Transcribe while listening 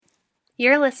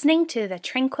You're listening to the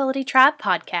Tranquility Tribe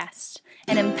podcast,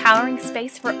 an empowering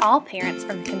space for all parents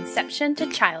from conception to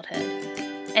childhood.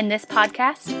 In this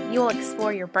podcast, you will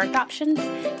explore your birth options,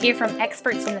 hear from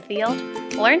experts in the field,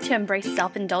 learn to embrace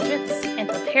self-indulgence, and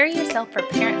prepare yourself for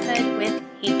parenthood with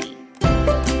HeHe.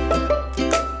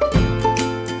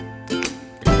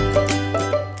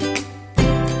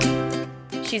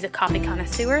 She's a coffee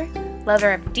connoisseur,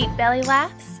 lover of deep belly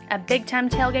laughs, a big-time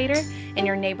tailgater, and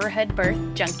your neighborhood birth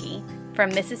junkie.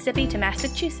 From Mississippi to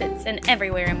Massachusetts and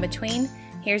everywhere in between,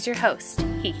 here's your host,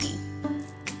 HeHe.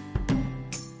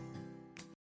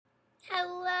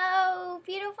 Hello,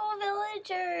 beautiful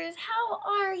villagers. How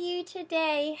are you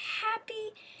today?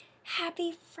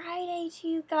 Happy Friday to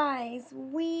you guys.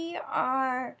 We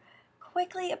are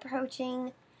quickly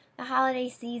approaching the holiday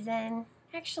season.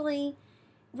 Actually,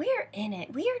 we're in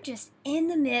it. We are just in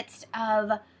the midst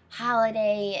of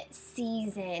holiday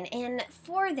season, and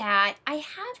for that I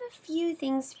have a few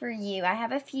things for you. I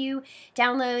have a few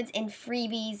downloads and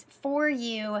freebies for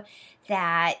you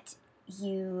that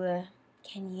you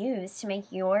can use to make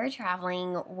your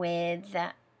traveling with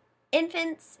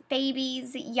infants,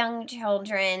 babies, young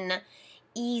children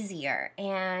easier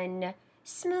and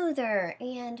smoother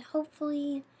and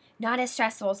hopefully not as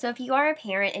stressful. So if you are a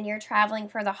parent and you're traveling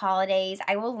for the holidays,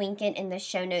 I will link it in the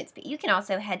show notes, but you can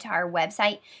also head to our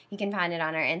website. You can find it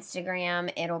on our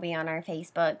Instagram. It'll be on our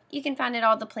Facebook. You can find it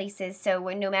all the places. So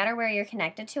no matter where you're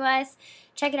connected to us,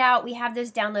 check it out. We have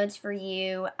those downloads for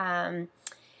you.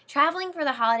 Traveling for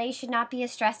the holidays should not be a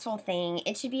stressful thing.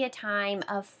 It should be a time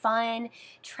of fun.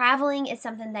 Traveling is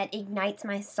something that ignites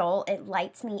my soul. It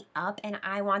lights me up, and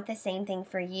I want the same thing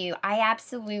for you. I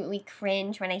absolutely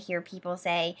cringe when I hear people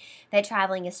say that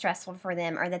traveling is stressful for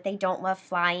them or that they don't love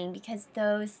flying, because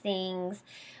those things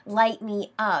light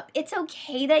me up. It's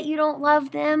okay that you don't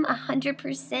love them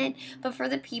 100%, but for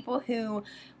the people who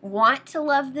want to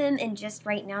love them and just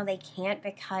right now they can't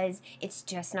because it's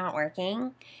just not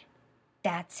working,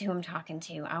 that's who I'm talking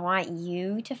to. I want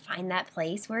you to find that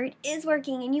place where it is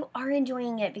working and you are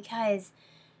enjoying it, because,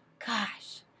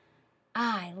 gosh,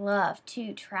 I love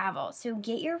to travel. So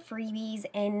get your freebies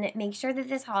and make sure that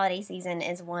this holiday season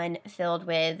is one filled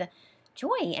with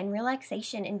joy and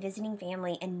relaxation and visiting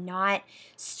family and not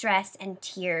stress and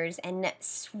tears and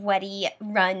sweaty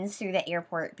runs through the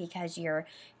airport because you're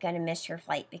going to miss your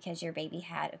flight because your baby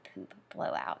had a poop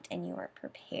blowout and you weren't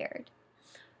prepared.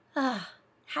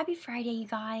 Happy Friday, you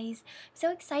guys. I'm so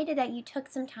excited that you took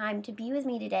some time to be with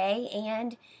me today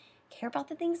and care about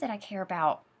the things that I care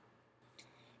about.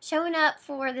 Showing up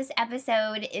for this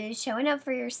episode is showing up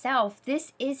for yourself.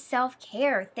 This is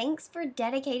self-care. Thanks for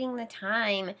dedicating the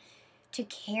time to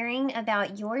caring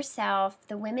about yourself,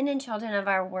 the women and children of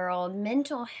our world,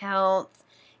 mental health,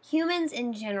 humans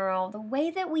in general, the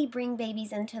way that we bring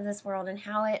babies into this world and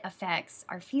how it affects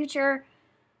our future.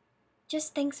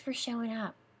 Just thanks for showing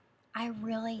up. I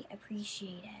really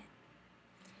appreciate it.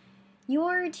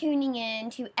 You're tuning in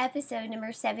to episode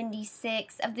number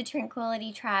 76 of the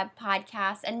Tranquility Tribe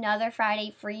podcast, another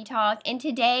Friday free talk, and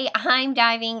today I'm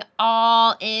diving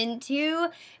all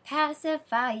into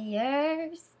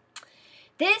pacifiers.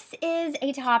 This is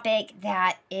a topic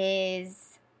that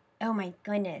is, oh my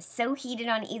goodness, so heated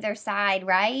on either side,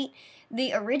 right?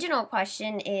 The original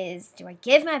question is, do I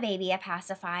give my baby a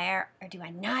pacifier or do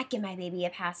I not give my baby a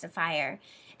pacifier?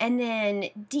 And then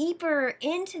deeper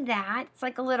into that, it's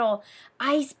like a little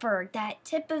iceberg, that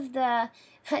tip of the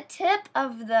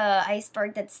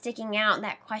iceberg that's sticking out.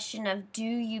 That question of, do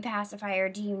you pacify or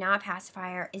do you not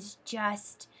pacify, is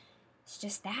just, it's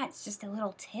just that. It's just a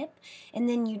little tip. And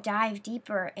then you dive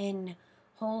deeper and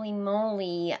holy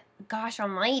moly, gosh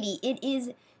almighty, it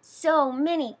is so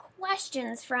many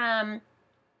questions, from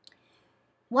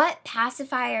what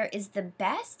pacifier is the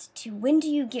best, to when do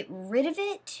you get rid of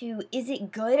it, to is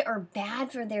it good or bad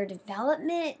for their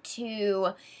development,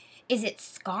 to is it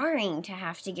scarring to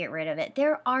have to get rid of it.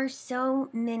 There are so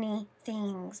many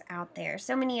things out there,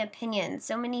 so many opinions,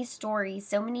 so many stories,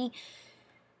 so many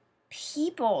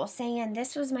people saying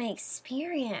this was my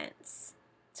experience,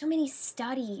 so many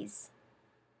studies,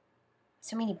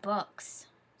 so many books,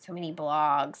 so many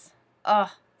blogs,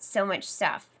 so much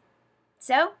stuff.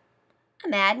 So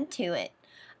I'm adding to it.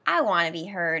 I want to be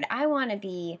heard. I want to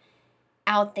be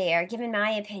out there giving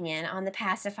my opinion on the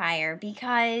pacifier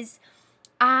because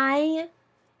I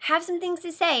have some things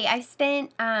to say. I've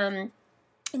spent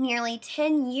nearly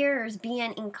 10 years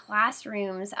being in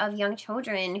classrooms of young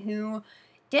children who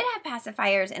did have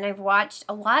pacifiers, and I've watched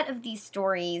a lot of these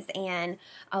stories and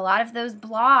a lot of those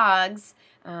blogs.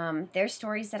 There's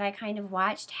stories that I kind of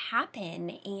watched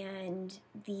happen, and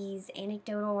these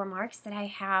anecdotal remarks that I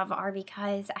have are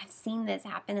because I've seen this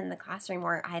happen in the classroom,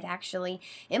 or I've actually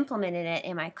implemented it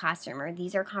in my classroom, or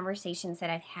these are conversations that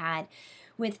I've had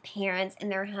with parents in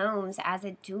their homes as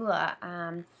a doula.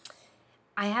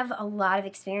 I have a lot of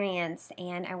experience,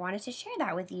 and I wanted to share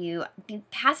that with you.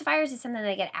 Pacifiers is something that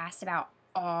I get asked about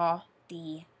all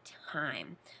the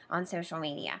time on social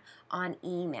media, on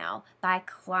email, by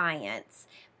clients,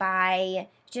 by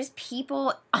just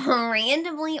people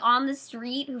randomly on the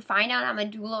street who find out I'm a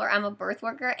doula or I'm a birth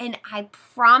worker, and I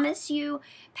promise you,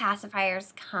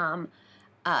 pacifiers come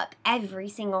up. Every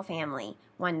single family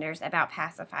wonders about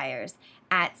pacifiers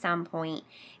at some point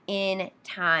in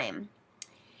time.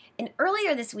 And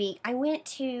earlier this week, I went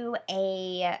to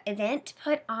a event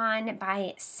put on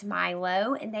by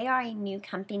Smilo, and they are a new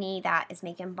company that is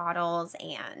making bottles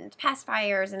and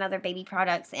pacifiers and other baby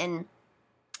products. And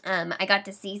I got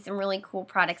to see some really cool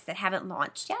products that haven't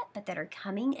launched yet, but that are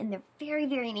coming, and they're very,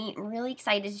 very neat. I'm really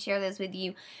excited to share those with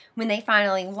you when they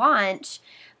finally launch.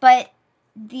 But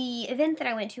the event that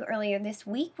I went to earlier this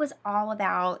week was all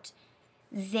about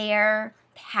their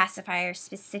pacifier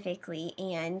specifically,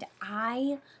 and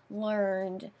I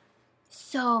learned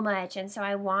so much, and so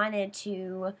I wanted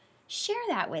to share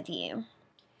that with you.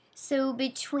 So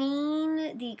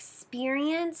between the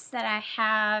experience that I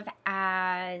have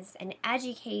as an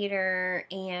educator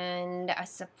and a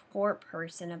support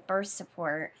person, a birth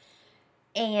support,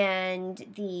 and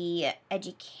the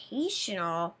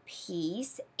educational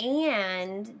piece,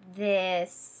 and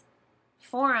this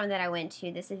forum that I went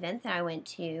to, this event that I went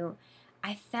to,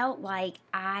 I felt like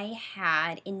I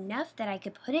had enough that I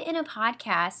could put it in a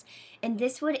podcast, and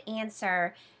this would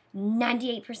answer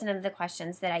 98% of the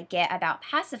questions that I get about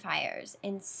pacifiers.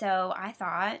 And so I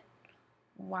thought,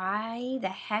 why the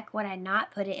heck would I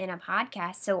not put it in a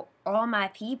podcast so all my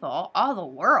people, all the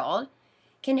world,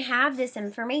 can have this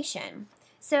information?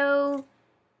 So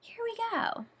here we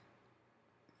go.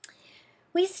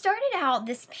 We started out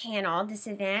this panel, this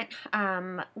event,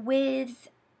 with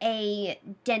a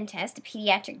dentist, a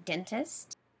pediatric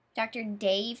dentist, Dr.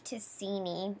 Dave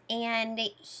Tesini, and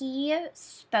he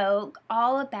spoke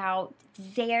all about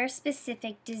their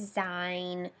specific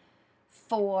design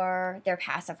for their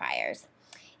pacifiers.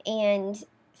 And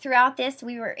throughout this,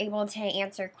 we were able to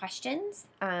answer questions,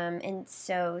 and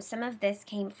so some of this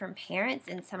came from parents,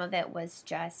 and some of it was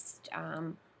just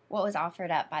what was offered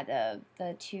up by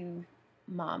the two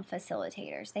mom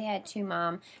facilitators. They had two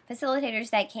mom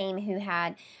facilitators that came who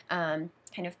had kind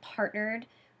of partnered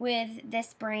with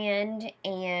this brand,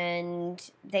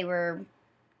 and they were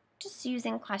just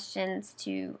using questions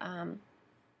to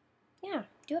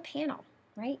do a panel,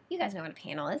 right? You guys know what a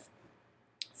panel is.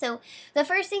 So the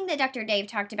first thing that Dr. Dave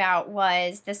talked about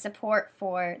was the support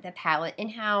for the palate,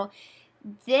 and how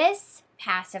this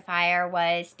pacifier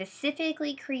was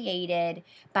specifically created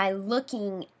by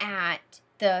looking at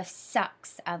the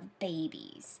sucks of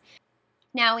babies.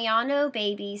 Now, we all know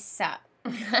babies suck.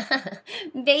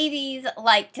 Babies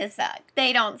like to suck.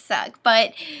 They don't suck,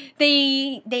 but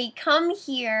they come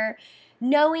here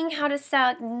knowing how to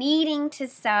suck, needing to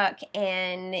suck,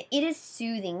 and it is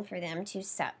soothing for them to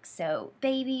suck. So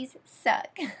babies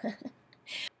suck.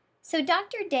 So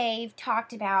Dr. Dave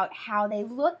talked about how they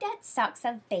looked at sucks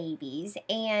of babies,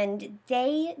 and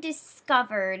they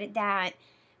discovered that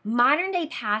modern day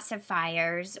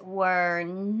pacifiers were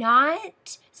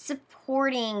not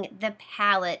supporting the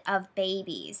palate of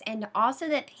babies, and also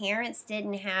that parents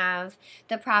didn't have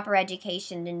the proper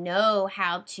education to know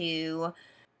how to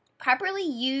properly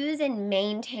use and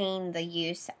maintain the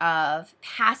use of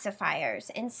pacifiers.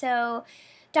 And so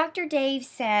Dr. Dave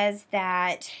says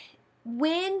that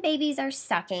when babies are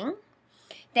sucking,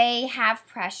 they have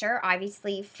pressure,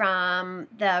 obviously, from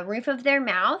the roof of their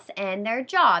mouth and their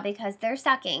jaw because they're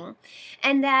sucking,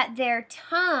 and that their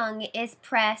tongue is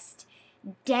pressed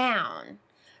down,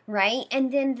 right?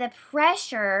 And then the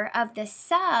pressure of the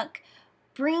suck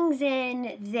brings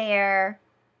in their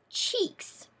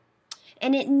cheeks,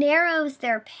 and it narrows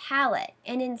their palate.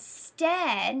 And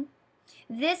instead,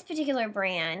 this particular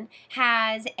brand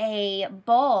has a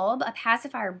bulb, a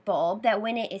pacifier bulb, that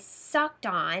when it is sucked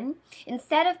on,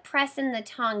 instead of pressing the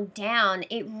tongue down,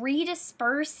 it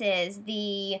redisperses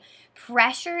the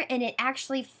pressure, and it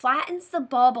actually flattens the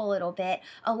bulb a little bit,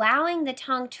 allowing the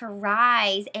tongue to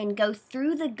rise and go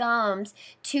through the gums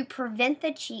to prevent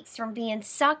the cheeks from being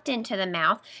sucked into the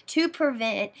mouth, to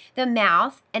prevent the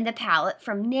mouth and the palate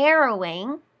from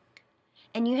narrowing.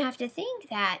 And you have to think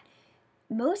that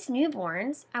most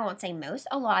newborns, I won't say most,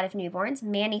 a lot of newborns,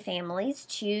 many families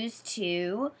choose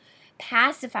to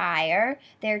pacifier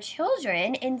their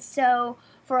children. And so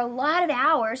for a lot of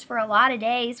hours, for a lot of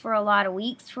days, for a lot of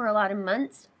weeks, for a lot of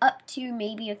months, up to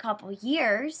maybe a couple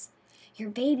years, your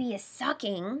baby is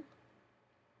sucking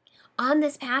on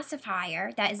this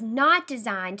pacifier that is not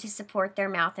designed to support their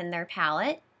mouth and their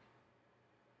palate.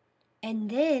 And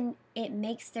then it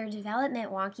makes their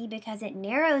development wonky because it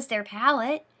narrows their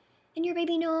palate and your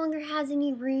baby no longer has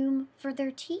any room for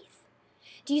their teeth.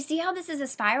 Do you see how this is a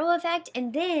spiral effect?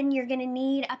 And then you're going to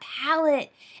need a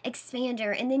palate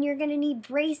expander, and then you're going to need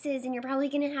braces, and you're probably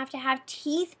going to have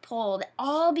teeth pulled,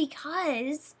 all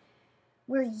because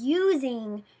we're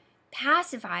using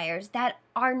pacifiers that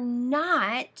are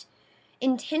not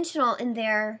intentional in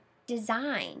their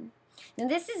design. Now,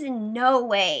 this is in no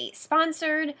way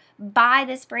sponsored by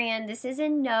this brand. This is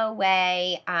in no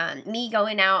way me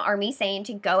going out or me saying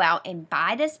to go out and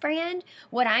buy this brand.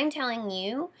 What I'm telling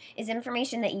you is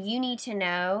information that you need to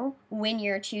know when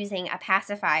you're choosing a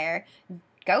pacifier.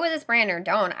 Go with this brand or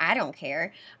don't. I don't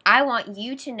care. I want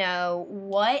you to know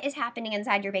what is happening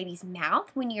inside your baby's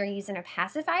mouth when you're using a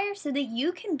pacifier so that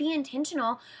you can be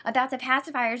intentional about the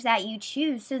pacifiers that you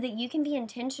choose, so that you can be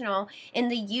intentional in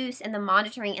the use and the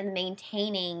monitoring and the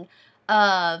maintaining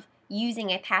of using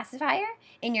a pacifier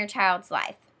in your child's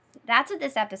life. That's what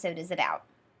this episode is about.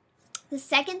 The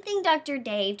second thing Dr.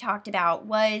 Dave talked about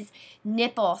was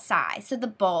nipple size. So the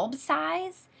bulb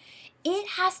size. It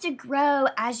has to grow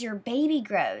as your baby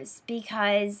grows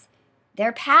because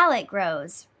their palate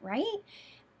grows, right?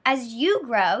 As you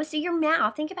grow, so your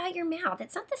mouth, think about your mouth.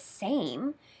 It's not the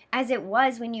same as it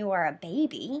was when you were a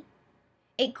baby.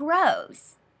 It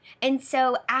grows. And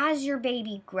so as your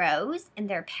baby grows and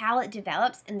their palate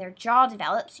develops and their jaw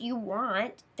develops, you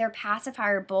want their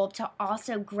pacifier bulb to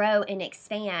also grow and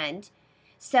expand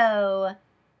so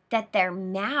that their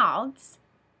mouths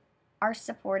are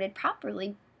supported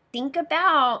properly. Think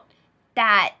about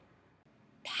that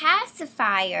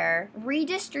pacifier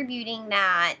redistributing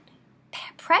that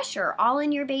pressure all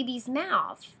in your baby's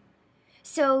mouth.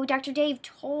 So Dr. Dave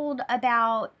told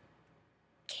about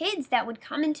kids that would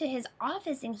come into his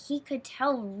office and he could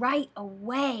tell right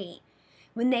away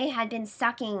when they had been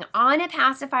sucking on a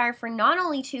pacifier for not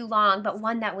only too long, but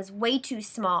one that was way too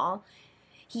small.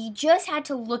 He just had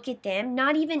to look at them,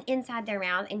 not even inside their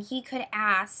mouth, and he could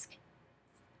ask,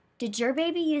 "Did your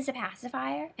baby use a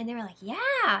pacifier?" And they were like,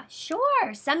 "Yeah,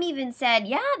 sure." Some even said,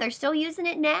 "Yeah, they're still using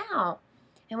it now."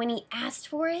 And when he asked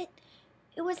for it,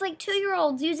 it was like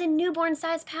 2-year-olds using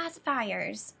newborn-sized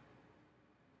pacifiers.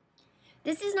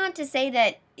 This is not to say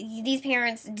that these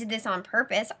parents did this on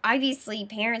purpose. Obviously,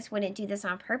 parents wouldn't do this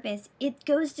on purpose. It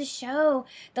goes to show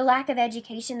the lack of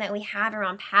education that we have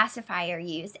around pacifier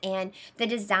use and the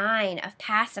design of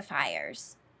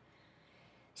pacifiers.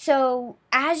 So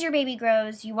as your baby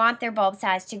grows, you want their bulb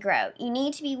size to grow. You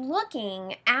need to be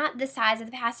looking at the size of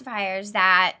the pacifiers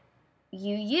that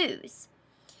you use.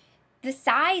 The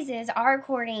sizes are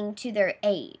according to their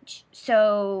age,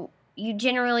 so you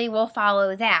generally will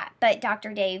follow that. But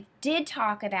Dr. Dave did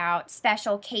talk about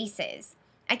special cases.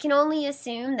 I can only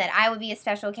assume that I would be a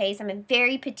special case. I'm a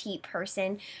very petite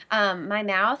person. My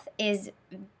mouth is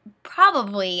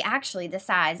probably actually the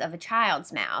size of a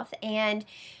child's mouth, and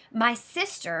my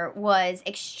sister was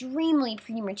extremely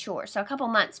premature, so a couple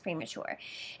months premature.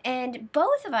 And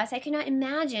both of us, I could not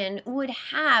imagine, would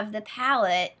have the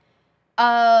palate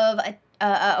of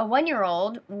a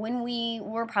 1-year-old when we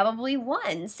were probably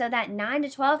 1. So that 9 to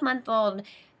 12-month-old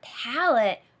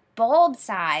palate bulb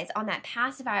size on that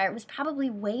pacifier was probably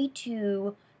way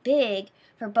too big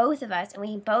for both of us, and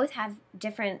we both have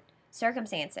different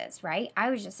circumstances, right? I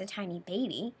was just a tiny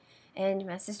baby, and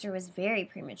my sister was very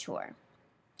premature.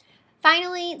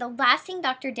 Finally, the last thing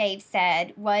Dr. Dave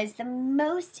said was the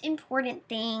most important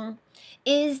thing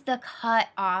is the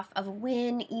cutoff of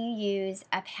when you use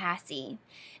a passy.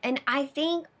 And I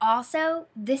think also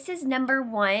this is number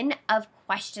one of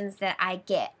questions that I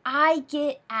get. I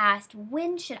get asked,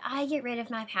 when should I get rid of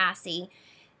my passy?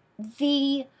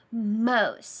 The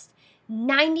most.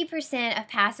 90% of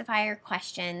pacifier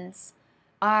questions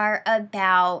are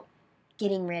about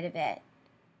getting rid of it.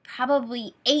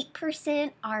 Probably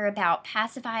 8% are about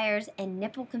pacifiers and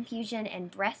nipple confusion and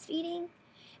breastfeeding,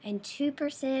 and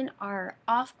 2% are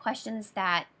off questions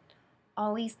that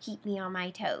always keep me on my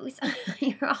toes.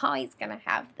 You're always going to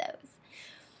have those.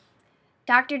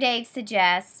 Dr. Dave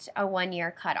suggests a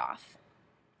 1-year cutoff.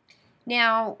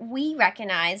 Now, we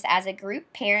recognized as a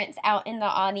group, parents out in the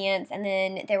audience, and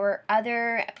then there were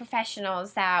other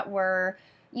professionals that were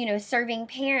serving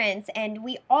parents, and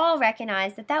we all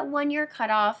recognize that 1-year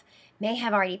cutoff may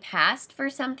have already passed for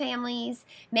some families,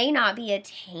 may not be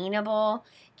attainable,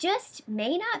 just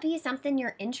may not be something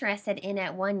you're interested in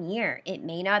at 1 year. It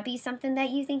may not be something that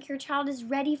you think your child is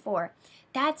ready for.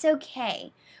 That's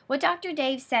okay. What Dr.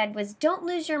 Dave said was, don't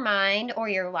lose your mind or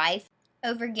your life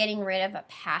over getting rid of a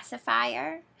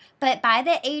pacifier. But by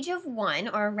the age of 1,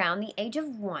 or around the age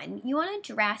of 1, you want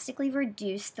to drastically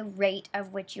reduce the rate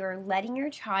of which you're letting your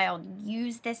child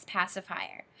use this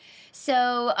pacifier.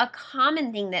 So a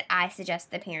common thing that I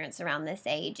suggest to parents around this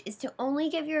age is to only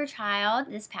give your child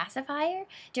this pacifier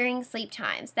during sleep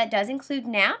times. That does include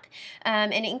nap,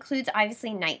 and it includes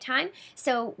obviously nighttime.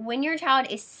 So when your child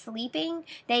is sleeping,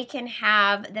 they can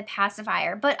have the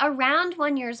pacifier. But around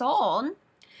 1 year old,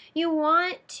 you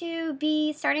want to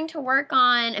be starting to work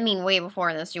on, way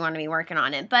before this you want to be working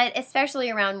on it, but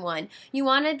especially around 1, you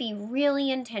want to be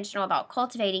really intentional about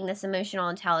cultivating this emotional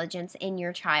intelligence in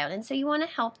your child. And so you want to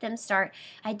help them start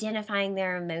identifying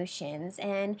their emotions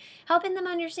and helping them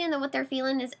understand that what they're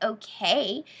feeling is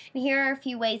okay. And here are a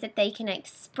few ways that they can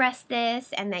express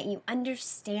this and that you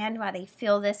understand why they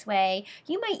feel this way.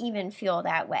 You might even feel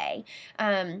that way.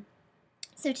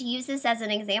 So to use this as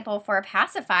an example for a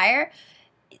pacifier,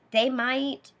 they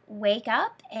might wake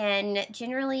up and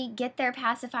generally get their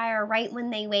pacifier right when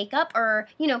they wake up, or,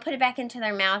 put it back into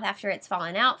their mouth after it's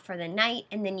fallen out for the night,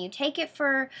 and then you take it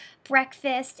for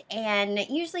breakfast, and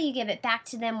usually you give it back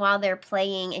to them while they're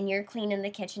playing and you're cleaning the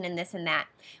kitchen and this and that.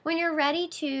 When you're ready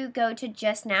to go to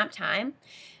just nap time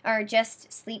or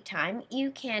just sleep time,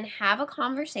 you can have a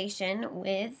conversation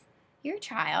with your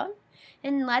child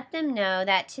and let them know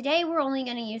that today we're only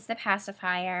going to use the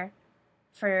pacifier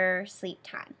for sleep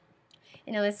time.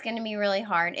 I know it's going to be really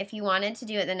hard. If you wanted to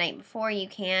do it the night before, you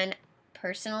can.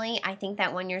 Personally, I think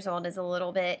that 1 year old is a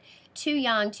little bit too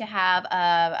young to have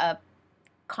a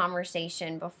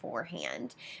conversation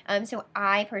beforehand. So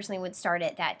I personally would start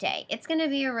it that day. It's going to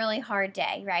be a really hard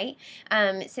day, right?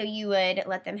 So you would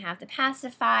let them have the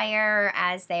pacifier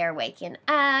as they are waking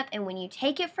up, and when you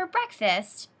take it for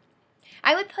breakfast,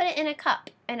 I would put it in a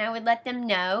cup, and I would let them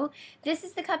know this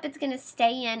is the cup it's going to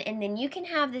stay in, and then you can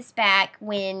have this back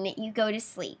when you go to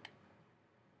sleep.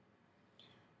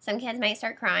 Some kids might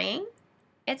start crying.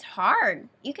 It's hard.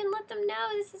 You can let them know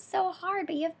this is so hard,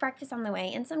 but you have breakfast on the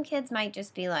way, and some kids might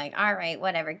just be like, all right,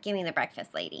 whatever, give me the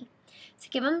breakfast, lady. So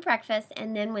give them breakfast,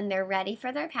 and then when they're ready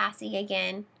for their passy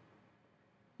again,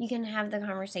 you can have the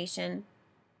conversation.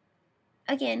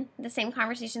 Again, the same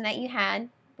conversation that you had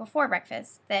before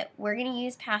breakfast, that we're going to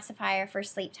use pacifier for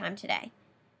sleep time today.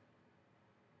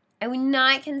 I would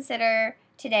not consider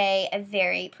today a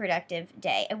very productive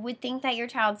day. I would think that your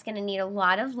child's going to need a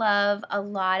lot of love, a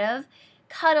lot of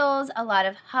cuddles, a lot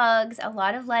of hugs, a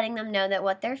lot of letting them know that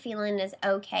what they're feeling is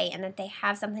okay and that they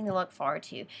have something to look forward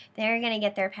to. They're going to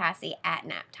get their passy at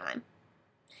nap time.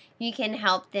 You can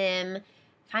help them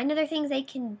find other things they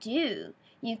can do.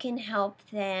 You can help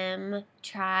them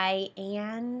try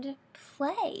and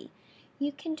play.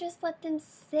 You can just let them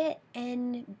sit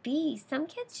and be. Some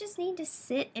kids just need to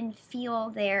sit and feel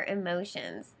their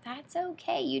emotions. That's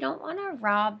okay. You don't want to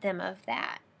rob them of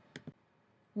that.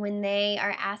 When they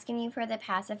are asking you for the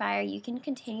pacifier, you can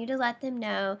continue to let them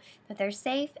know that they're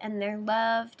safe and they're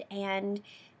loved, and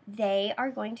they are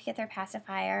going to get their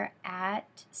pacifier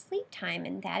at sleep time,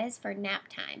 and that is for nap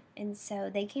time. And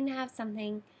so they can have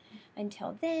something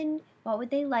until then. What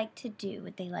would they like to do?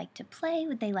 Would they like to play?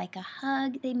 Would they like a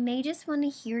hug? They may just want to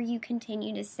hear you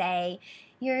continue to say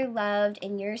you're loved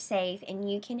and you're safe and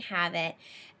you can have it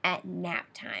at nap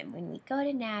time. When we go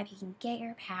to nap, you can get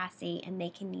your passy, and they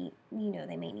can need,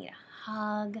 they may need a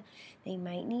hug. They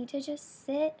might need to just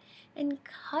sit and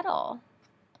cuddle.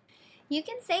 You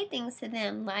can say things to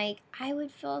them like, I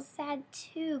would feel sad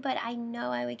too, but I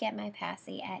know I would get my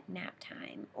passy at nap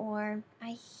time. Or, I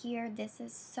hear this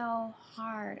is so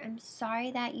hard. I'm sorry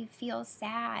that you feel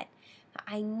sad.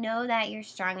 I know that you're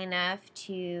strong enough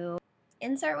to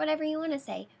insert whatever you want to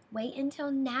say. Wait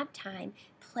until nap time.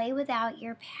 Play without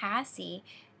your passy.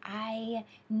 I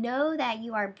know that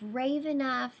you are brave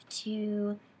enough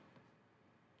to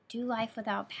do life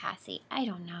without passy. I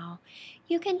don't know.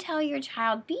 You can tell your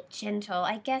child, be gentle.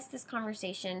 I guess this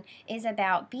conversation is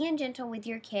about being gentle with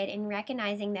your kid and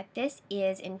recognizing that this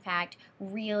is, in fact,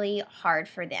 really hard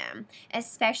for them,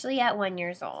 especially at 1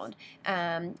 year old.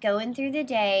 Going through the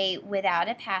day without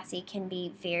a passy can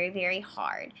be very, very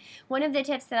hard. One of the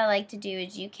tips that I like to do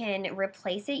is you can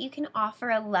replace it. You can offer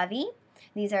a lovey.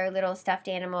 These are little stuffed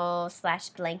animal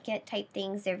 / blanket type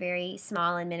things. They're very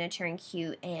small and miniature and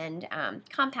cute and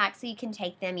compact, so you can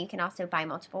take them. You can also buy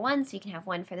multiple ones, so you can have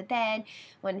one for the bed,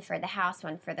 one for the house,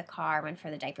 one for the car, one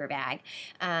for the diaper bag.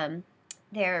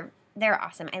 They're they're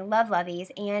awesome. I love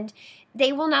Loveys, and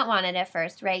they will not want it at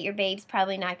first, right? Your babe's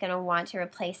probably not going to want to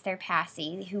replace their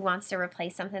Passy. Who wants to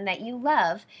replace something that you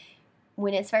love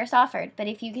when it's first offered? But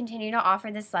if you continue to offer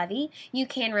this Lovey, you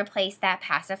can replace that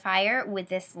pacifier with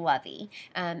this Lovey.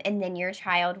 And then your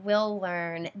child will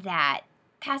learn that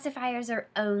pacifiers are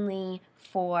only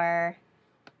for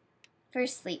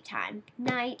sleep time,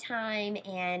 nighttime,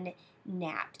 and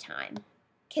nap time.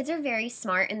 Kids are very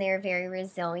smart and they're very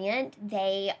resilient.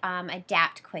 They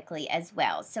adapt quickly as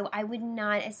well. So I would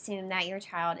not assume that your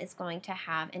child is going to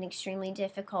have an extremely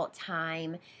difficult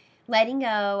time letting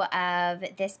go of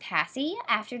this Passy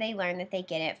after they learn that they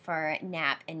get it for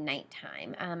nap and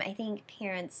nighttime. I think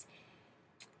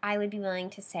I would be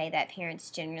willing to say that parents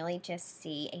generally just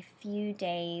see a few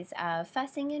days of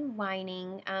fussing and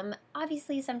whining.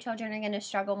 Obviously, some children are going to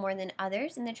struggle more than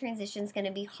others, and the transition is going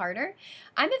to be harder.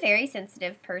 I'm a very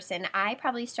sensitive person. I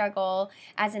probably struggle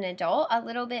as an adult a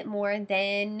little bit more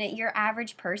than your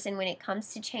average person when it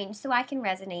comes to change, so I can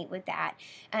resonate with that.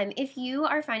 If you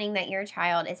are finding that your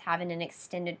child is having an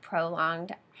extended,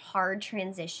 prolonged, hard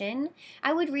transition,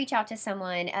 I would reach out to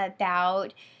someone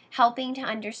about helping to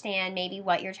understand maybe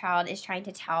what your child is trying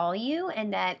to tell you,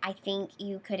 and that I think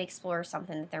you could explore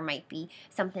something that there might be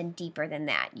something deeper than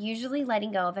that. Usually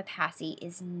letting go of a Passy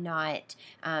is not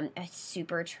a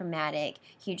super traumatic,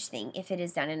 huge thing if it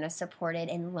is done in a supported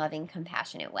and loving,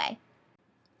 compassionate way.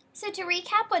 So to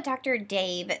recap what Dr.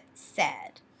 Dave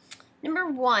said, number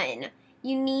 1,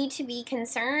 you need to be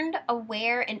concerned,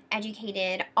 aware, and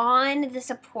educated on the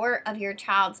support of your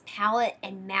child's palate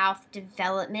and mouth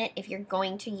development if you're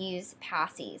going to use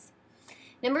Passies.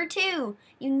 Number 2,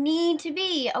 you need to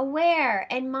be aware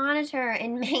and monitor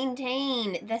and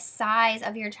maintain the size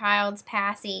of your child's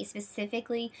Passy,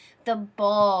 specifically the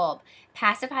bulb.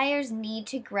 Pacifiers need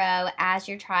to grow as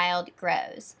your child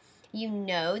grows. You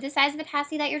know the size of the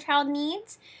Passy that your child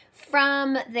needs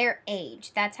from their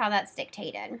age. That's how that's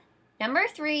dictated. Number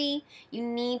 3, you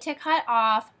need to cut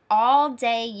off all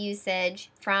day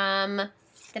usage from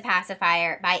the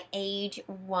pacifier by age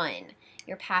 1.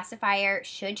 Your pacifier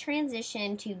should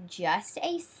transition to just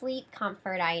a sleep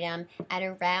comfort item at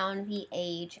around the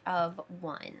age of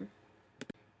 1.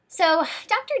 So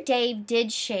Dr. Dave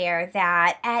did share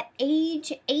that at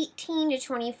age 18 to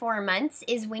 24 months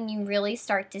is when you really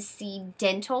start to see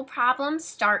dental problems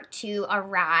start to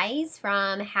arise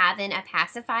from having a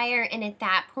pacifier, and at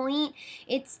that point,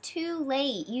 it's too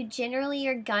late. You generally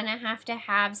are gonna have to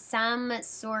have some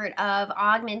sort of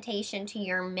augmentation to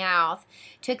your mouth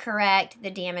to correct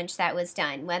the damage that was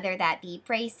done, whether that be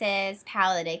braces,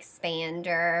 palate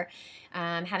expander,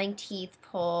 having teeth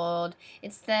pulled.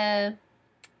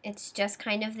 It's just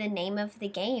kind of the name of the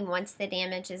game. Once the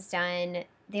damage is done,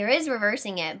 there is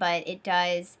reversing it, but it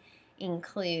does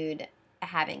include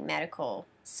having medical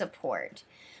support.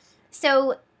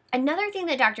 So another thing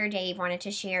that Dr. Dave wanted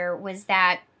to share was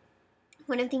that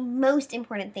one of the most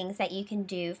important things that you can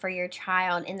do for your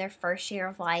child in their first year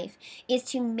of life is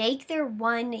to make their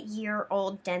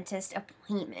 1-year-old dentist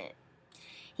appointment.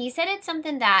 He said it's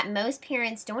something that most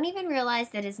parents don't even realize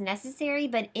that is necessary,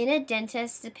 but in a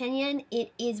dentist's opinion,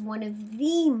 it is one of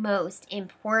the most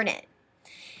important.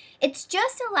 It's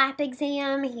just a lap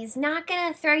exam. He's not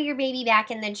going to throw your baby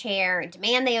back in the chair and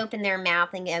demand they open their mouth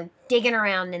and go digging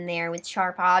around in there with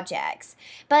sharp objects.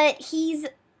 But he's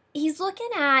looking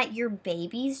at your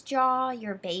baby's jaw,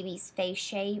 your baby's face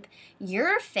shape,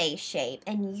 your face shape,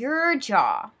 and your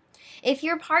jaw. If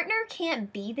your partner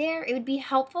can't be there, it would be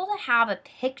helpful to have a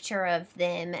picture of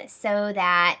them so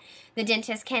that the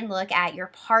dentist can look at your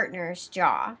partner's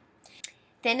jaw.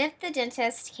 Then if the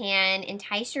dentist can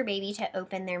entice your baby to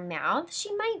open their mouth,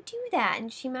 she might do that,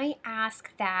 and she might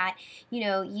ask that,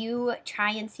 you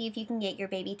try and see if you can get your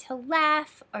baby to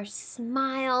laugh or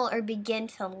smile or begin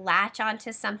to latch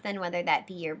onto something, whether that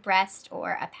be your breast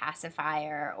or a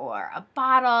pacifier or a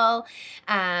bottle.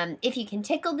 If you can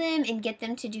tickle them and get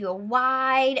them to do a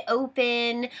wide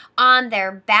open on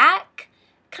their back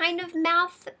kind of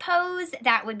mouth pose,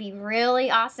 that would be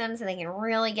really awesome, so they can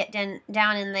really get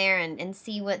down in there and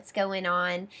see what's going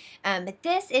on. But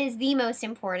this is the most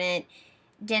important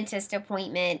dentist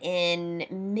appointment in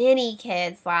many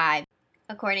kids' lives,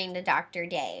 according to Dr.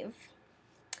 Dave.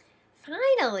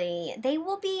 Finally,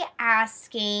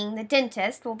 the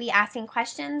dentist will be asking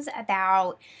questions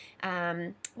about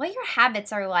what your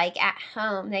habits are like at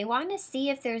home. They want to see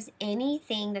if there's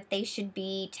anything that they should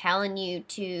be telling you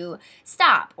to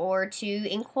stop or to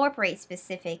incorporate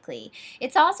specifically.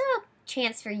 It's also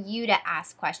chance for you to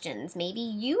ask questions. Maybe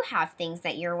you have things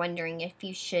that you're wondering if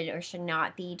you should or should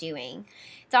not be doing.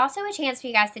 It's also a chance for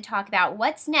you guys to talk about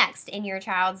what's next in your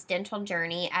child's dental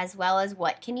journey, as well as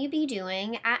what can you be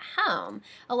doing at home.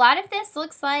 A lot of this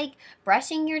looks like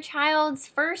brushing your child's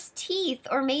first teeth,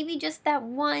 or maybe just that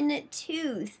one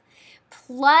tooth,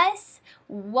 plus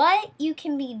what you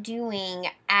can be doing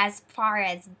as far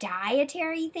as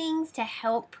dietary things to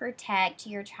help protect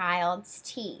your child's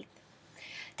teeth.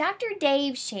 Dr.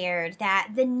 Dave shared that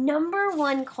the number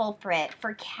one culprit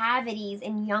for cavities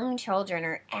in young children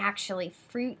are actually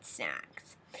fruit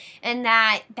snacks. And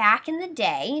that back in the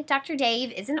day, Dr.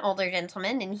 Dave is an older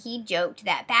gentleman, and he joked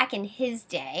that back in his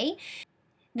day,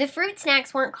 the fruit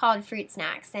snacks weren't called fruit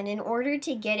snacks. And in order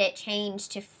to get it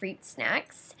changed to fruit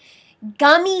snacks,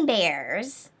 gummy bear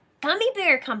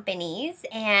companies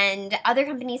and other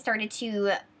companies started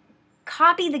to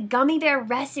copy the gummy bear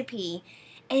recipe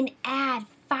and add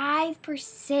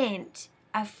 5%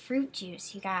 of fruit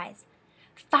juice, you guys.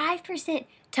 5%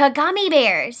 to gummy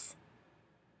bears.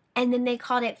 And then they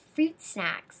called it fruit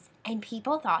snacks, and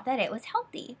people thought that it was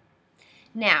healthy.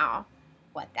 Now,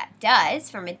 what that does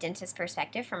from a dentist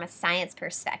perspective, from a science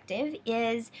perspective,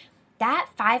 is that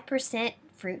 5%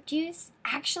 fruit juice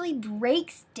actually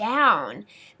breaks down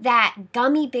that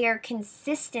gummy bear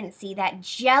consistency, that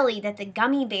jelly that the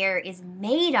gummy bear is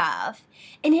made of,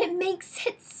 and it makes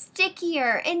it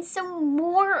stickier, and so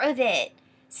more of it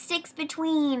sticks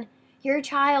between your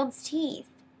child's teeth.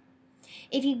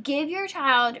 If you give your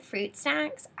child fruit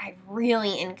snacks, I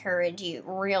really encourage you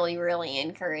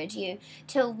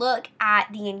to look at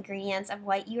the ingredients of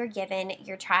what you are giving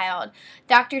your child.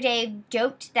 Dr. Dave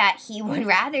joked that he would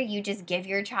rather you just give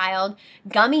your child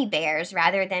gummy bears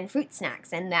rather than fruit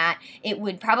snacks, and that it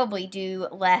would probably do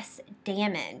less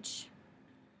damage.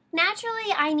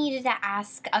 Naturally, I needed to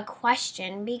ask a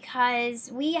question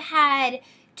because we had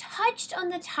touched on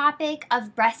the topic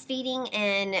of breastfeeding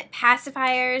and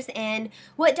pacifiers, and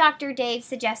what Dr. Dave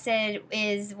suggested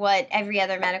is what every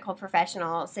other medical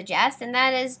professional suggests, and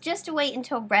that is just to wait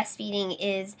until breastfeeding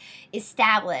is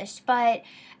established. But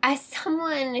as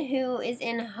someone who is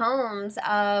in homes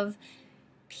of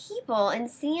people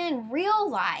and seeing real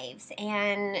lives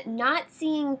and not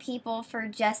seeing people for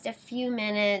just a few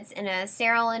minutes in a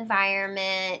sterile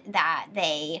environment, that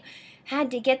they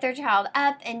had to get their child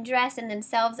up and dressed and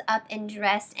themselves up and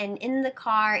dressed and in the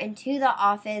car and to the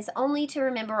office, only to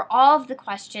remember all of the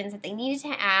questions that they needed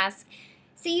to ask,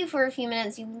 see you for a few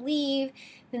minutes, you leave,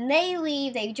 then they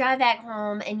leave, they drive back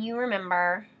home, and you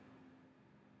remember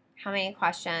how many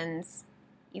questions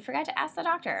you forgot to ask the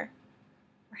doctor,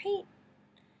 right?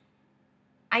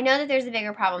 I know that there's a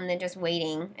bigger problem than just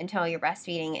waiting until your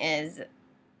breastfeeding is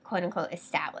quote-unquote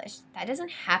established. That doesn't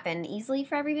happen easily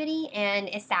for everybody,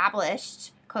 and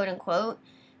established, quote-unquote,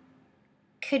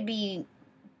 could be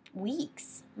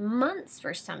weeks, months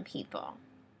for some people.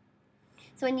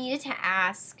 So I needed to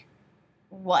ask,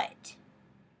 what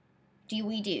do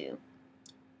we do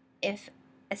if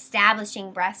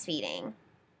establishing breastfeeding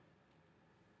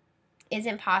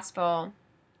isn't possible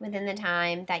within the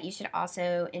time that you should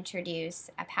also introduce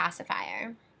a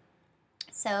pacifier?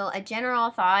 So a general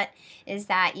thought is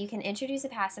that you can introduce a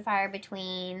pacifier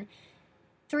between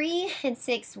 3 and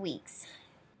 6 weeks.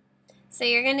 So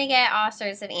you're going to get all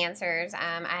sorts of answers.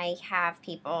 I have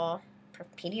people,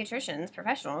 pediatricians,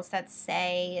 professionals, that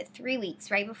say 3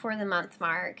 weeks, right before the month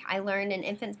mark. I learned an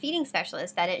infant feeding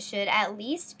specialist that it should at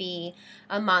least be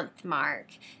a month mark.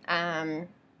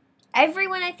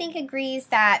 Everyone, I think, agrees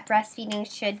that breastfeeding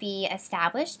should be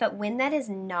established, but when that is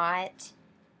not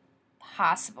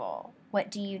possible, what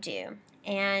do you do?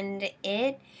 And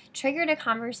it triggered a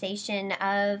conversation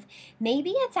of maybe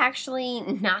it's actually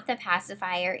not the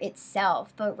pacifier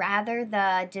itself, but rather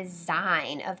the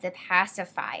design of the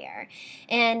pacifier.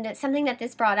 And something that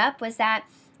this brought up was that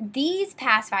these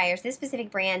pacifiers, this specific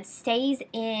brand, stays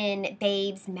in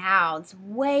babes' mouths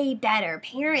way better.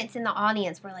 Parents in the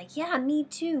audience were like, yeah, me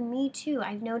too.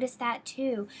 I've noticed that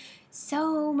too.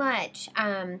 So much.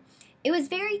 It was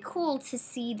very cool to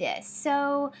see this.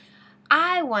 So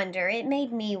it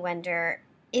made me wonder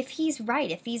if he's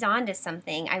right, if he's onto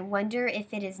something. I wonder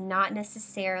if it is not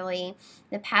necessarily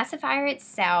the pacifier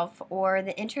itself or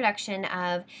the introduction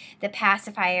of the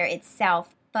pacifier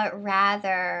itself, but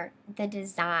rather the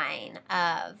design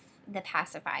of the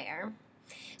pacifier.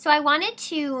 So I wanted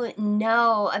to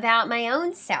know about my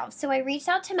own self. So I reached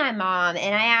out to my mom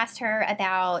and I asked her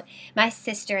about my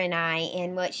sister and I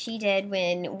and what she did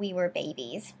when we were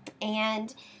babies.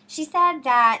 And she said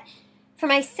that for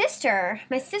my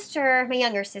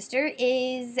younger sister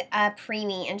is a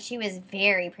preemie, and she was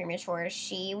very premature.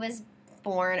 She was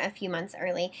born a few months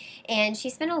early, and she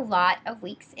spent a lot of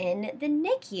weeks in the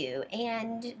NICU,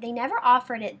 and they never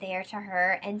offered it there to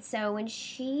her. And so when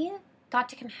she got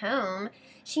to come home,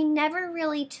 she never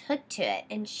really took to it,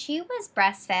 and she was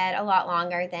breastfed a lot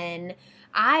longer than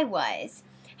I was.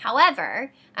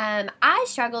 However, I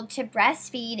struggled to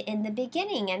breastfeed in the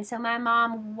beginning, and so my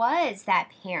mom was that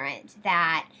parent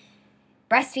that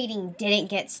breastfeeding didn't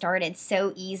get started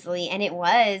so easily, and it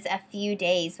was a few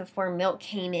days before milk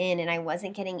came in and I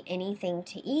wasn't getting anything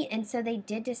to eat, and so they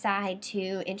did decide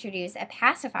to introduce a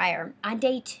pacifier on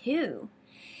day 2.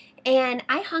 And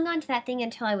I hung on to that thing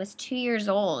until I was 2 years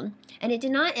old, and it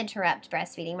did not interrupt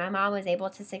breastfeeding. My mom was able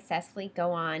to successfully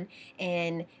go on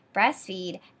and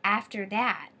breastfeed after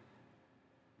that.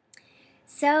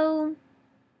 So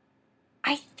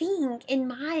I think, in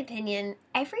my opinion,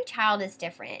 every child is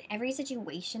different. Every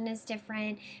situation is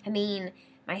different. I mean,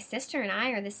 my sister and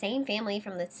I are the same family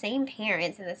from the same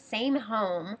parents in the same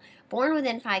home, born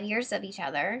within 5 years of each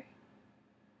other,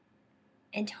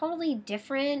 and totally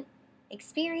different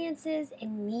experiences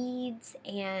and needs,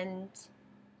 and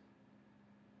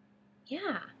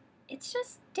yeah, it's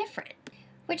just different.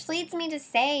 Which leads me to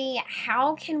say,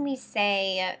 how can we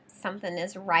say something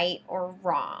is right or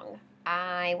wrong?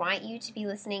 I want you to be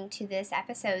listening to this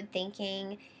episode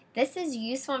thinking, this is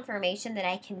useful information that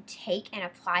I can take and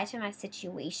apply to my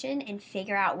situation and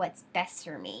figure out what's best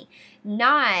for me.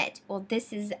 Not, well,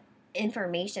 this is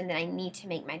information that I need to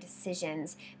make my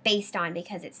decisions based on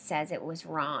because it says it was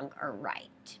wrong or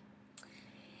right.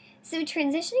 So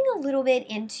transitioning a little bit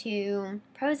into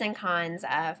pros and cons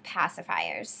of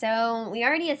pacifiers. So we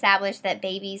already established that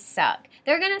babies suck.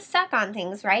 They're going to suck on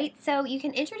things, right? So you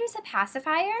can introduce a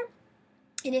pacifier,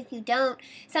 and if you don't,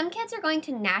 some kids are going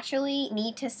to naturally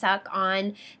need to suck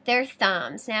on their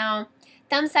thumbs. Now,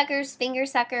 thumb suckers, finger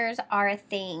suckers are a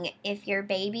thing. If your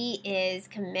baby is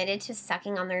committed to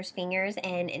sucking on those fingers,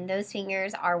 and those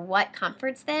fingers are what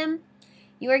comforts them,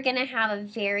 you are going to have a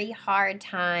very hard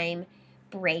time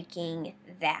breaking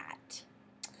that.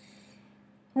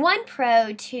 One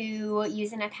pro to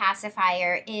using a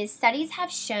pacifier is studies have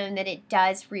shown that it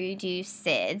does reduce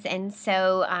SIDS, and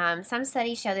so some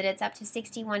studies show that it's up to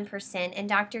 61%, and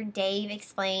Dr. Dave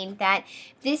explained that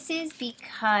this is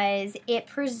because it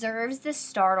preserves the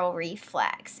startle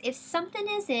reflex. If something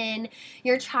is in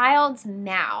your child's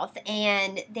mouth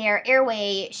and their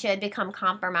airway should become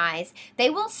compromised, they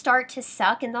will start to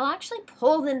suck and they'll actually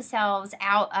pull themselves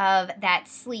out of that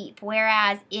sleep,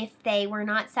 whereas if they were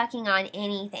not sucking on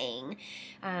anything,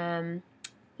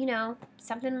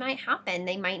 something might happen.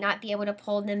 They might not be able to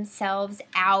pull themselves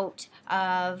out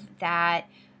of that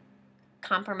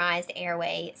compromised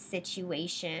airway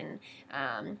situation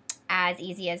as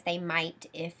easy as they might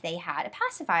if they had a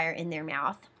pacifier in their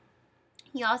mouth.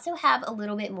 You also have a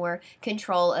little bit more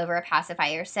control over a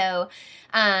pacifier. So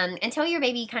until your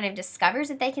baby kind of discovers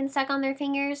that they can suck on their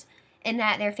fingers and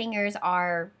that their fingers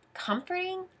are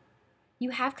comforting, you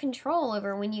have control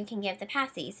over when you can give the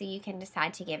passy, so you can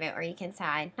decide to give it or you can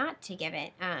decide not to give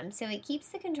it. So it keeps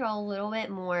the control a little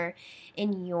bit more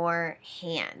in your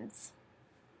hands.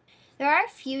 There are a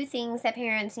few things that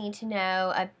parents need to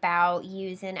know about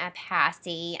using a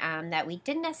passy that we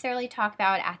didn't necessarily talk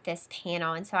about at this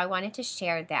panel, and so I wanted to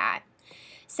share that.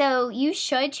 So you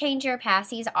should change your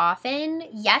passies often,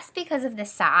 yes, because of the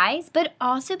size, but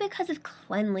also because of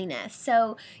cleanliness.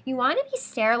 So you want to be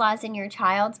sterilizing your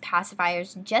child's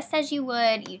pacifiers just as you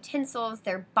would utensils,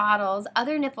 their bottles,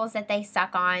 other nipples that they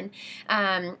suck on.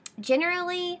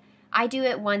 Generally, I do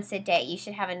it once a day. You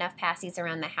should have enough passies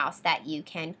around the house that you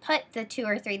can put the 2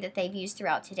 or 3 that they've used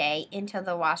throughout today into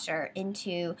the washer,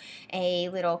 into a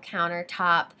little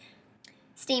countertop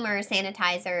steamer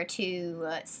sanitizer to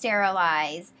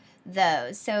sterilize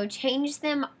those. So change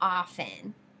them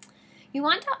often. You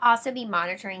want to also be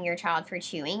monitoring your child for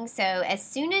chewing. So as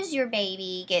soon as your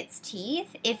baby gets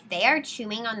teeth, if they are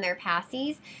chewing on their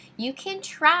passies, you can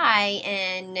try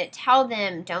and tell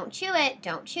them, don't chew it,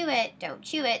 don't chew it, don't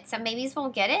chew it. Some babies will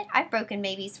get it. I've broken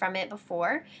babies from it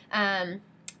before. I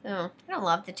don't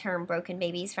love the term broken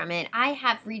babies from it. I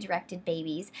have redirected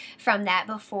babies from that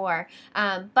before.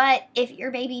 But if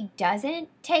your baby doesn't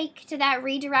take to that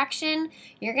redirection,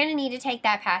 you're going to need to take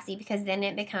that passy because then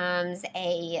it becomes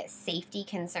a safety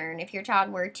concern. If your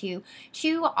child were to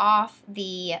chew off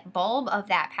the bulb of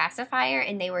that pacifier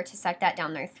and they were to suck that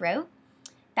down their throat,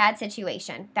 bad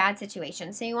situation, bad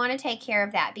situation. So you want to take care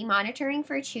of that. Be monitoring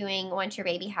for chewing once your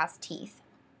baby has teeth.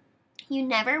 You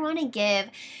never want to give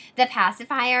the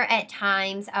pacifier at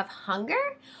times of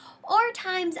hunger or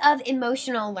times of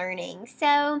emotional learning.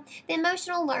 So the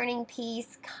emotional learning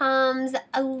piece comes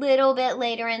a little bit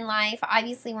later in life.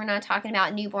 Obviously, we're not talking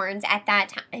about newborns at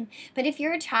that time, but if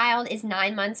your child is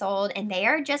 9 months old and they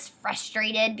are just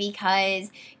frustrated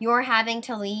because you're having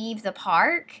to leave the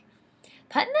park,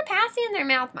 putting the passy in their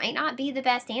mouth might not be the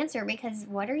best answer, because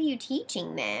what are you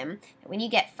teaching them? When you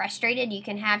get frustrated, you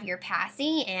can have your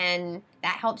passy and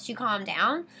that helps you calm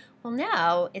down? Well,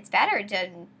 no, it's better to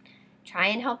try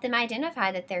and help them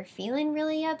identify that they're feeling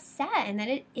really upset and that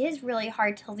it is really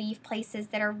hard to leave places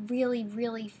that are really,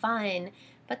 really fun.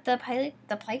 But the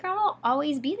playground will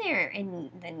always be there.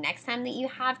 And the next time that you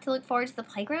have to look forward to the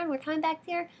playground, we're coming back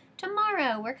there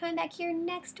tomorrow. We're coming back here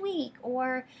next week.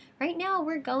 Or right now,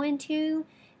 we're going to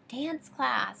dance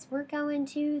class. We're going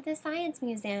to the science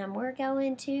museum. We're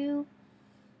going to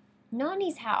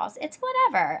Nani's house. It's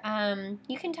whatever.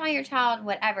 You can tell your child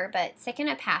whatever, but sticking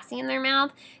a passy in their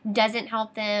mouth doesn't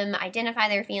help them identify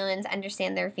their feelings,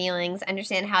 understand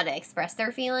how to express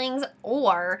their feelings,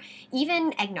 or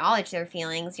even acknowledge their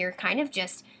feelings. You're kind of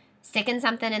just sticking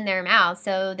something in their mouth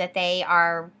so that they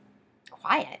are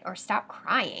quiet or stop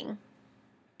crying.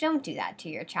 Don't do that to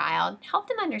your child. Help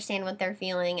them understand what they're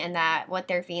feeling and that what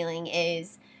they're feeling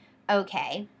is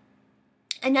okay.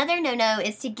 Another no-no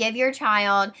is to give your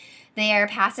child their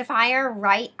pacifier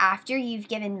right after you've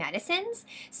given medicines.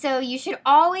 So you should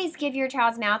always give your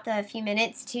child's mouth a few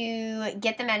minutes to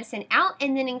get the medicine out,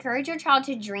 and then encourage your child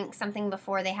to drink something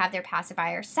before they have their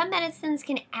pacifier. Some medicines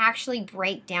can actually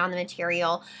break down the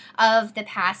material of the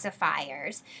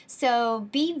pacifiers. So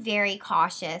be very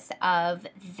cautious of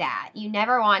that. You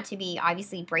never want to be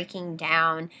obviously breaking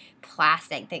down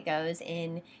plastic that goes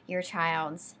in your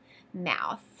child's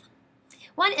mouth.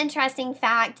 One interesting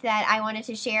fact that I wanted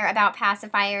to share about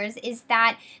pacifiers is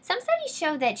that some studies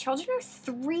show that children are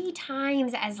 3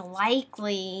 times as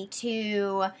likely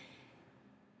to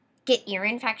get ear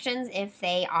infections if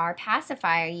they are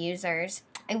pacifier users.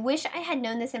 I wish I had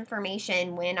known this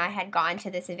information when I had gone to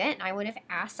this event. I would have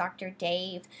asked Dr.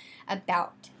 Dave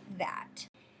about that.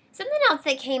 Something else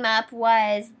that came up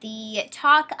was the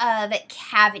talk of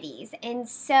cavities. And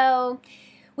so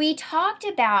we talked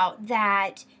about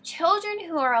that children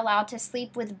who are allowed to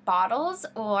sleep with bottles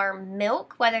or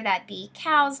milk, whether that be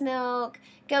cow's milk,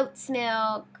 goat's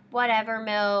milk, whatever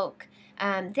milk,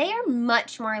 they are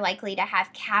much more likely to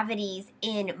have cavities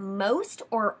in most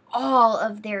or all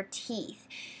of their teeth.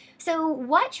 So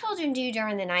what children do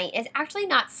during the night is actually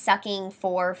not sucking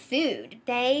for food.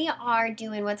 They are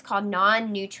doing what's called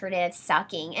non-nutritive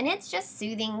sucking, and it's just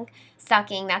soothing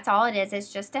sucking. That's all it is.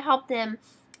 It's just to help them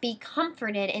be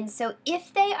comforted. And so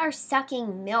if they are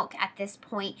sucking milk at this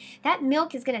point, that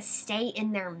milk is going to stay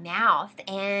in their mouth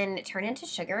and turn into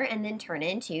sugar and then turn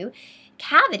into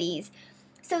cavities.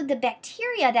 So the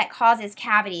bacteria that causes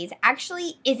cavities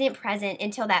actually isn't present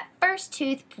until that first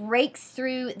tooth breaks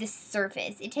through the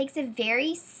surface. It takes a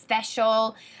very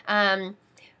special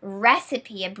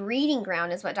recipe, a breeding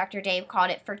ground is what Dr. Dave called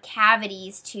it, for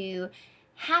cavities to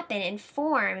happen and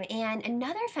form. And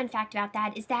another fun fact about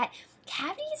that is that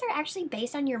cavities are actually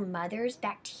based on your mother's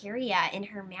bacteria in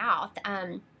her mouth.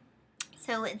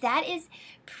 So that is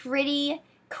pretty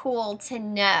cool to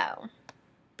know.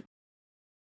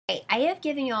 I have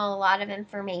given you all a lot of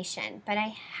information, but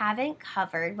I haven't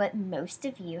covered what most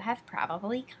of you have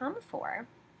probably come for.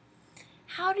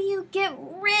 How do you get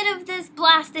rid of this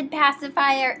blasted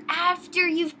pacifier after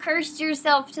you've cursed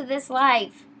yourself to this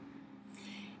life?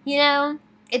 You know,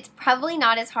 it's probably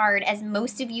not as hard as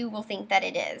most of you will think that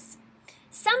it is.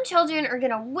 Some children are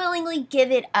going to willingly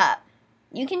give it up.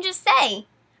 You can just say,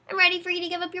 I'm ready for you to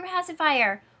give up your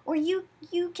pacifier. Or you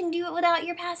can do it without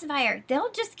your pacifier.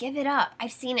 They'll just give it up.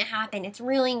 I've seen it happen. It's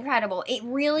really incredible. It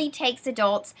really takes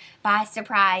adults by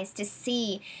surprise to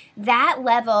see that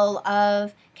level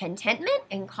of contentment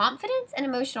and confidence and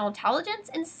emotional intelligence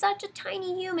in such a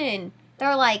tiny human.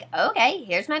 They're like, okay,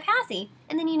 here's my passy.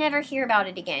 And then you never hear about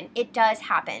it again. It does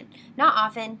happen. Not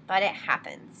often, but it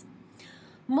happens.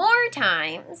 More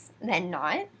times than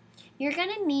not, you're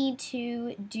going to need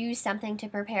to do something to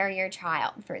prepare your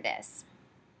child for this.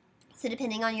 So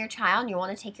depending on your child, you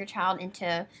want to take your child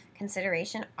into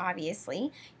consideration,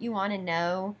 obviously. You want to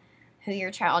know who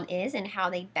your child is and how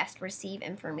they best receive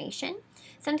information.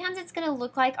 Sometimes it's going to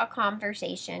look like a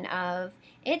conversation of,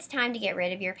 it's time to get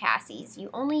rid of your passies.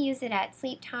 You only use it at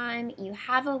sleep time. You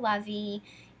have a lovey.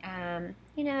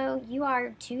 You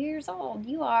are 2 years old.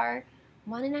 You are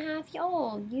 1.5 years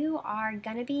old. You are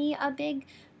going to be a big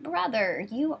brother.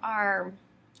 You are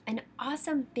an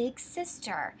awesome big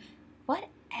sister.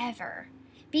 Whatever.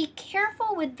 Be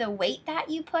careful with the weight that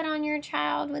you put on your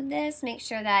child with this. Make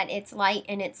sure that it's light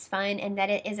and it's fun and that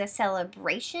it is a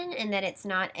celebration and that it's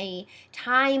not a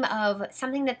time of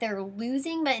something that they're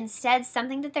losing, but instead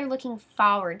something that they're looking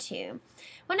forward to.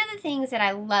 One of the things that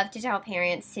I love to tell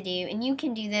parents to do, and you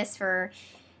can do this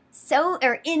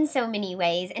in so many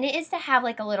ways, and it is to have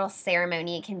like a little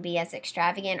ceremony. It can be as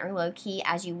extravagant or low-key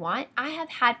as you want. I have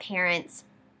had parents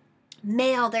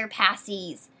mail their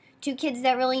passies to kids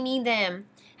that really need them.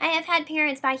 I have had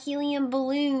parents buy helium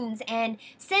balloons and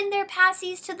send their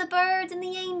passies to the birds and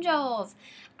the angels.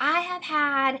 I have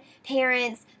had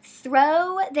parents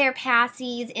throw their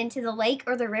passies into the lake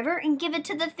or the river and give it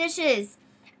to the fishes.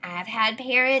 I have had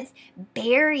parents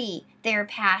bury their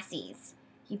passies.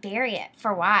 You bury it.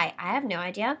 For why? I have no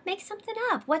idea. Make something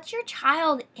up. What's your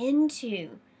child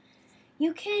into?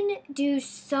 You can do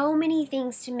so many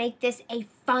things to make this a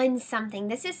fun something.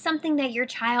 This is something that your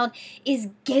child is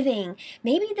giving.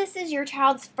 Maybe this is your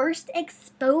child's first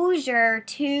exposure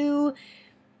to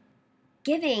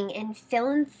giving and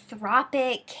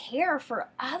philanthropic care for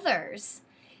others.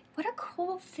 What a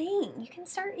cool thing. You can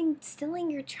start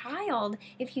instilling your child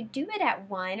if you do it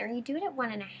at 1 or you do it at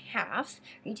 1.5 or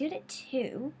you do it at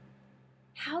 2.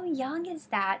 How young is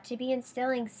that to be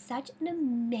instilling such an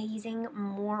amazing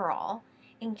moral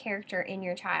and character in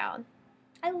your child?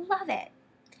 I love it.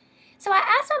 So I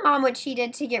asked my mom what she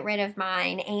did to get rid of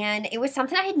mine, and it was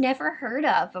something I had never heard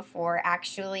of before,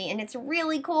 actually, and it's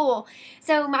really cool.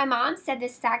 So my mom said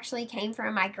this actually came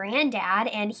from my granddad,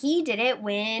 and he did it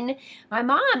when my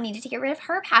mom needed to get rid of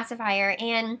her pacifier,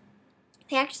 and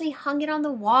they actually hung it on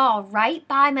the wall right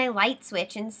by my light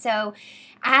switch. And so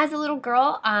as a little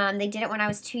girl, they did it when I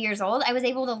was 2 years old. I was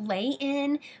able to lay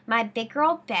in my big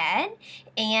girl bed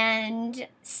and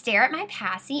stare at my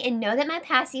passy and know that my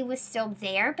passy was still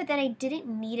there, but that I didn't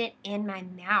need it in my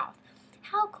mouth.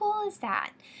 How cool is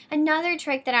that? Another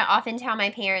trick that I often tell my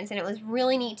parents, and it was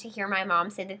really neat to hear my mom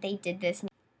say that they did this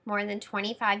more than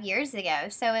 25 years ago.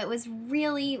 So it was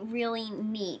really, really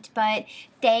neat. But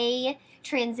they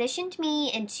transitioned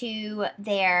me into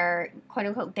their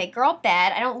quote-unquote big girl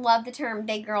bed. I don't love the term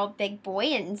big girl, big boy.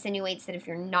 It insinuates that if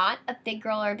you're not a big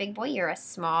girl or a big boy, you're a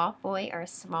small boy or a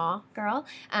small girl.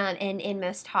 And in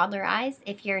most toddler eyes,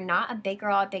 if you're not a big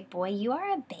girl or a big boy, you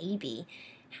are a baby.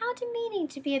 How demeaning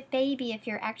to be a baby if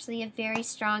you're actually a very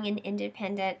strong and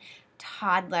independent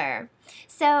toddler.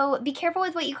 So be careful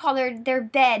with what you call their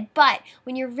bed, but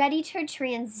when you're ready to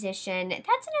transition,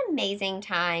 that's an amazing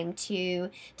time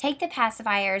to take the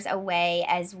pacifiers away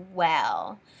as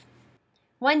well.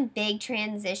 One big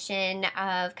transition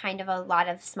of kind of a lot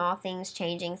of small things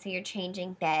changing, so you're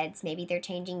changing beds, maybe they're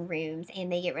changing rooms,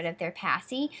 and they get rid of their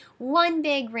passy. One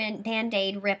big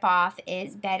Band-Aid rip-off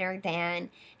is better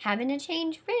than having to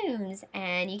change rooms,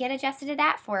 and you get adjusted to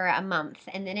that for a month,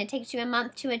 and then it takes you a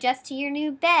month to adjust to your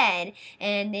new bed,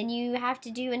 and then you have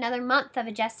to do another month of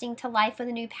adjusting to life with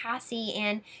a new passy,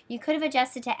 and you could have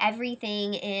adjusted to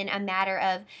everything in a matter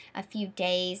of a few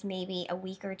days, maybe a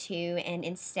week or two, and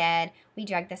instead we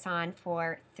drug this on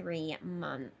for 3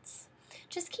 months.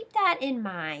 Just keep that in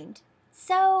mind.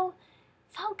 So,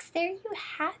 folks, there you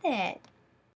have it.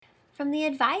 From the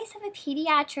advice of a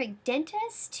pediatric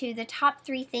dentist to the top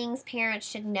 3 things parents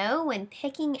should know when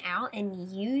picking out and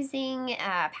using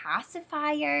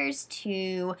pacifiers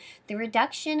to the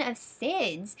reduction of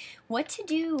SIDS, what to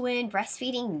do when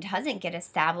breastfeeding doesn't get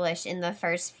established in the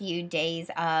first few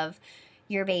days of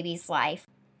your baby's life.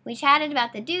 We chatted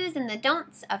about the do's and the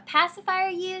don'ts of pacifier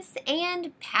use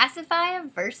and pacifier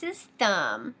versus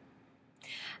thumb.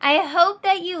 I hope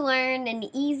that you learned an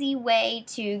easy way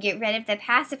to get rid of the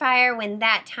pacifier when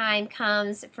that time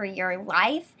comes for your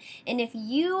life. And if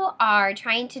you are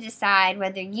trying to decide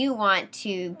whether you want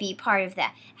to be part of the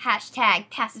hashtag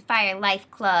pacifier life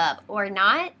club or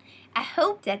not, I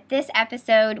hope that this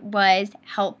episode was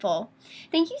helpful.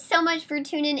 Thank you so much for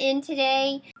tuning in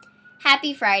today.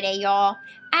 Happy Friday, y'all.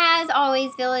 As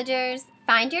always, villagers,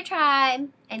 find your tribe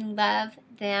and love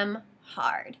them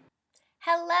hard.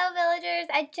 Hello, villagers.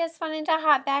 I just wanted to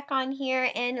hop back on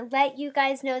here and let you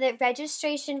guys know that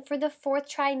registration for the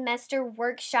 4th trimester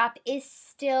workshop is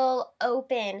still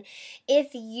open.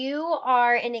 If you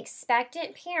are an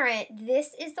expectant parent,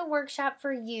 this is the workshop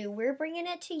for you. We're bringing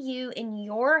it to you in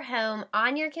your home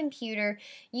on your computer,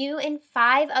 you and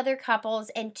 5 other couples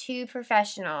and 2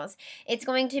 professionals. It's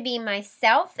going to be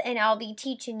myself, and I'll be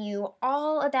teaching you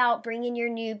all about bringing your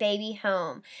new baby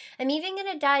home. I'm even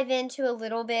going to dive into a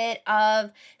little bit of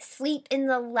of sleep in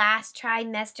the last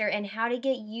trimester and how to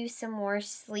get you some more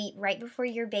sleep right before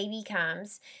your baby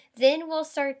comes. Then we'll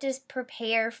start to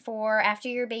prepare for after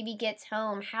your baby gets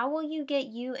home. How will you get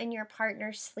you and your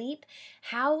partner sleep?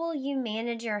 How will you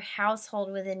manage your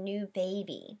household with a new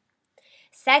baby?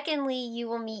 Secondly, you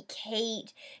will meet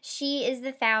Kate. She is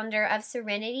the founder of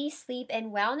Serenity Sleep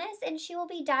and Wellness, and she will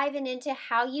be diving into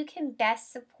how you can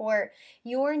best support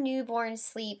your newborn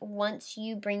sleep once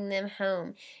you bring them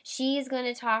home. She is going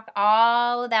to talk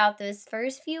all about those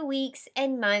first few weeks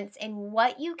and months and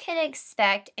what you can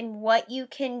expect and what you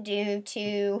can do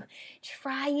to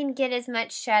try and get as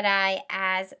much shut-eye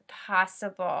as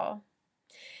possible.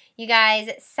 You guys,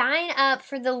 sign up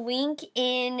for the link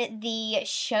in the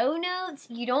show notes.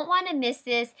 You don't want to miss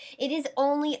this. It is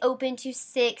only open to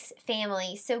 6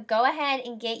 families, so go ahead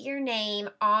and get your name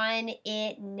on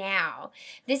it now.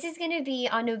 This is going to be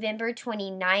on November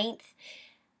 29th,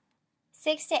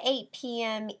 6 to 8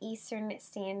 p.m. Eastern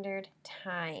Standard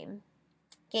Time.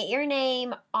 Get your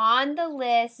name on the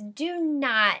list. Do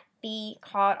not be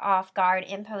caught off guard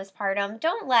in postpartum.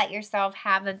 Don't let yourself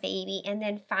have a baby and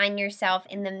then find yourself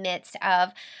in the midst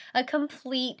of a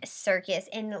complete circus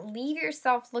and leave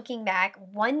yourself looking back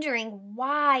wondering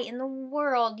why in the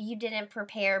world you didn't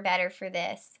prepare better for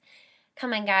this.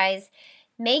 Come on, guys.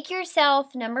 Make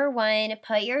yourself number one.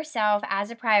 Put yourself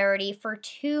as a priority for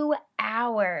 2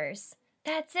 hours.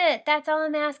 That's it. That's all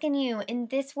I'm asking you. And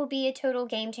this will be a total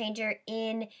game changer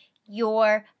in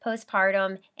your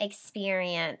postpartum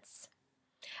experience.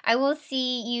 I will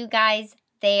see you guys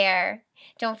there.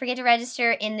 Don't forget to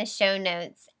register in the show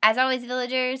notes. As always,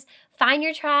 villagers, find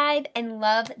your tribe and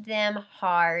love them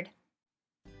hard.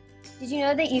 Did you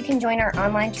know that you can join our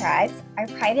online tribes? Our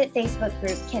private Facebook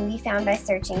group can be found by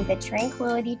searching the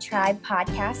Tranquility Tribe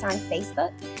podcast on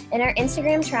Facebook, and our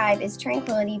Instagram tribe is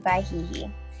Tranquility by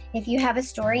HeHe. If you have a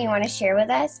story you want to share with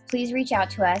us, please reach out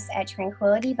to us at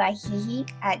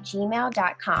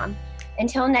tranquilitybyhehe@gmail.com.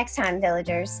 Until next time,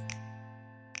 villagers.